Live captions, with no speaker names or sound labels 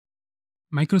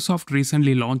Microsoft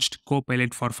recently launched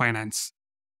Copilot for Finance.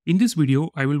 In this video,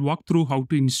 I will walk through how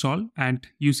to install and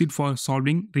use it for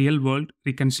solving real-world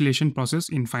reconciliation process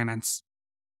in finance.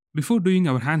 Before doing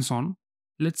our hands-on,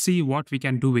 let's see what we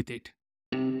can do with it.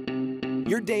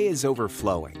 Your day is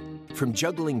overflowing, from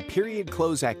juggling period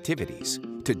close activities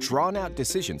to drawn-out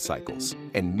decision cycles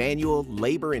and manual,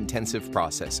 labor-intensive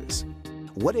processes.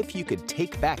 What if you could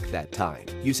take back that time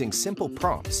using simple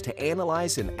prompts to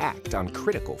analyze and act on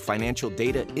critical financial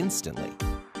data instantly?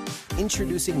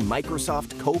 Introducing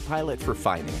Microsoft Copilot for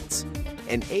Finance,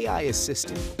 an AI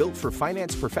assistant built for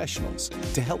finance professionals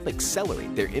to help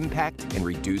accelerate their impact and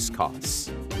reduce costs.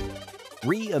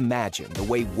 Reimagine the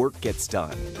way work gets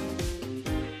done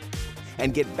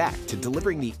and get back to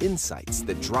delivering the insights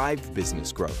that drive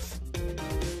business growth.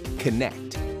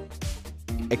 Connect,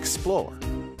 explore,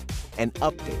 and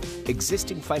update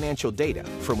existing financial data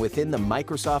from within the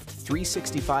Microsoft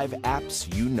 365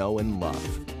 apps you know and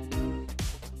love.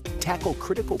 Tackle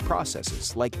critical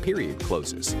processes like period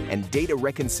closes and data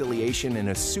reconciliation in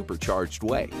a supercharged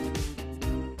way,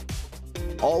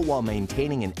 all while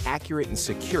maintaining an accurate and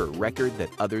secure record that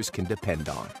others can depend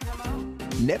on.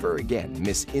 Never again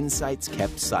miss insights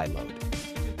kept siloed.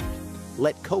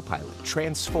 Let Copilot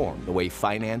transform the way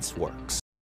finance works.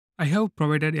 I have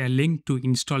provided a link to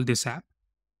install this app.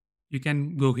 You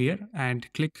can go here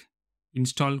and click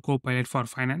Install Copilot for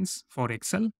Finance for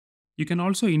Excel. You can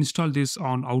also install this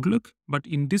on Outlook, but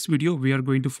in this video, we are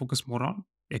going to focus more on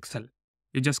Excel.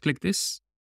 You just click this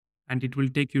and it will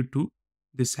take you to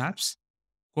this apps,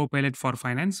 Copilot for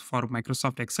Finance for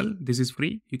Microsoft Excel. This is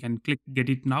free. You can click Get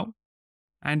It Now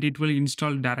and it will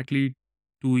install directly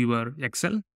to your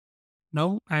Excel.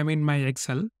 Now I'm in my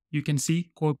Excel. You can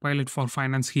see Copilot for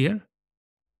Finance here.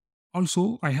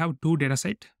 Also, I have two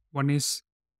datasets. One is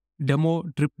demo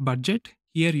trip budget.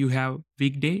 Here you have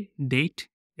weekday, date,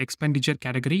 expenditure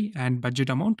category, and budget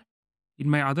amount. In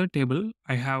my other table,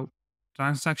 I have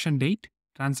transaction date,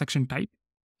 transaction type,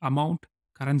 amount,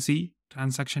 currency,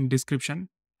 transaction description,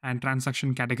 and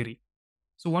transaction category.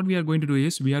 So what we are going to do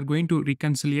is we are going to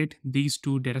reconciliate these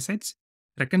two datasets.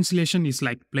 Reconciliation is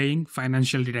like playing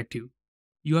financial detective.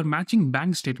 You are matching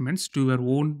bank statements to your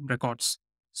own records,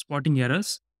 spotting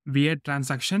errors, weird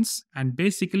transactions, and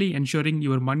basically ensuring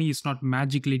your money is not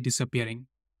magically disappearing.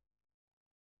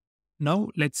 Now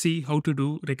let's see how to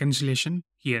do reconciliation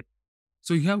here.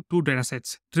 So you have two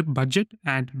datasets, trip budget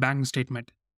and bank statement.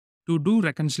 To do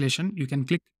reconciliation, you can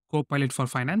click Copilot for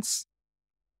Finance.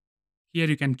 Here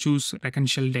you can choose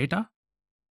reconcile data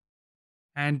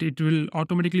and it will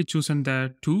automatically choose in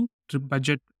the two trip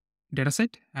budget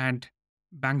dataset and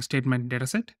bank statement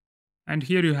dataset. And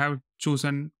here you have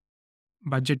chosen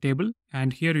budget table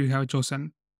and here you have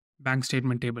chosen bank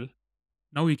statement table.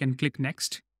 Now you can click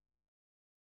next.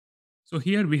 So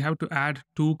here we have to add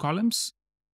two columns,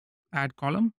 add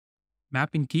column,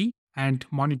 mapping key and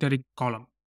monitoring column.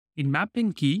 In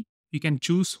mapping key, you can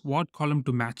choose what column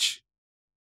to match.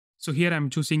 So here I'm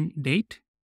choosing date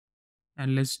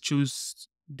and let's choose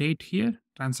date here,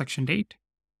 transaction date.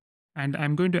 And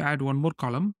I'm going to add one more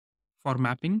column for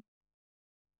mapping.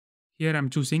 Here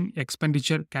I'm choosing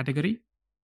expenditure category.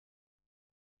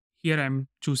 Here I'm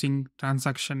choosing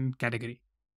transaction category.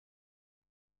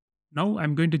 Now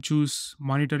I'm going to choose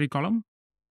monetary column.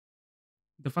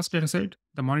 The first dataset,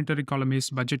 the monetary column is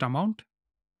budget amount.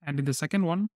 And in the second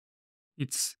one,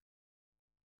 it's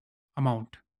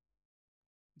amount.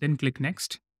 Then click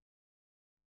next.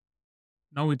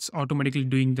 Now it's automatically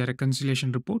doing the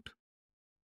reconciliation report.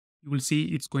 You will see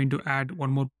it's going to add one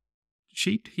more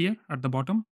sheet here at the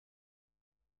bottom.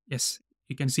 Yes,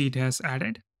 you can see it has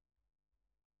added.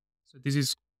 So this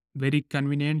is very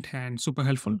convenient and super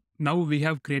helpful. Now we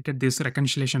have created this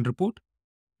reconciliation report,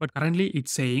 but currently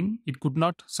it's saying it could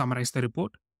not summarize the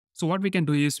report. So what we can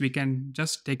do is we can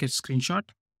just take a screenshot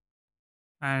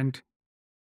and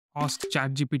ask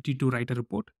ChatGPT to write a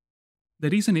report. The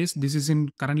reason is this is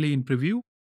currently in preview.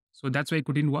 So that's why it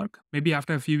couldn't work. Maybe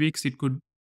after a few weeks, it could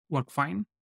work fine.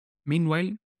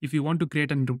 Meanwhile, if you want to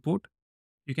create a report,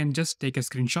 you can just take a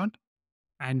screenshot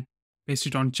and paste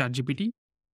it on ChatGPT.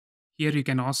 Here you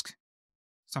can ask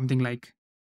something like,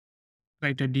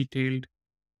 write a detailed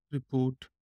report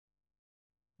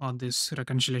on this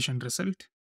reconciliation result.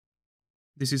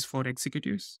 This is for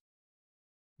executives.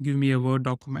 Give me a Word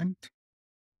document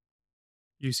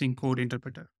using code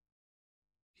interpreter.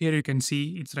 Here you can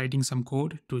see it's writing some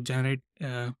code to generate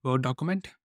a Word document.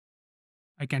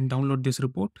 I can download this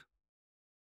report.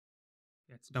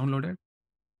 It's downloaded.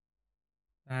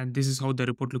 And this is how the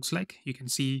report looks like. You can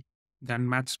see the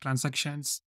unmatched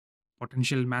transactions,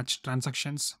 potential matched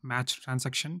transactions, matched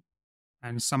transaction,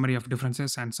 and summary of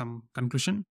differences and some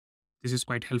conclusion. This is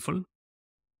quite helpful.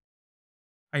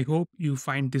 I hope you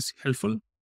find this helpful.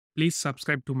 Please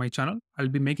subscribe to my channel. I'll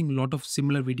be making a lot of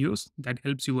similar videos that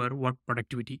helps your work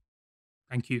productivity.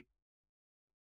 Thank you.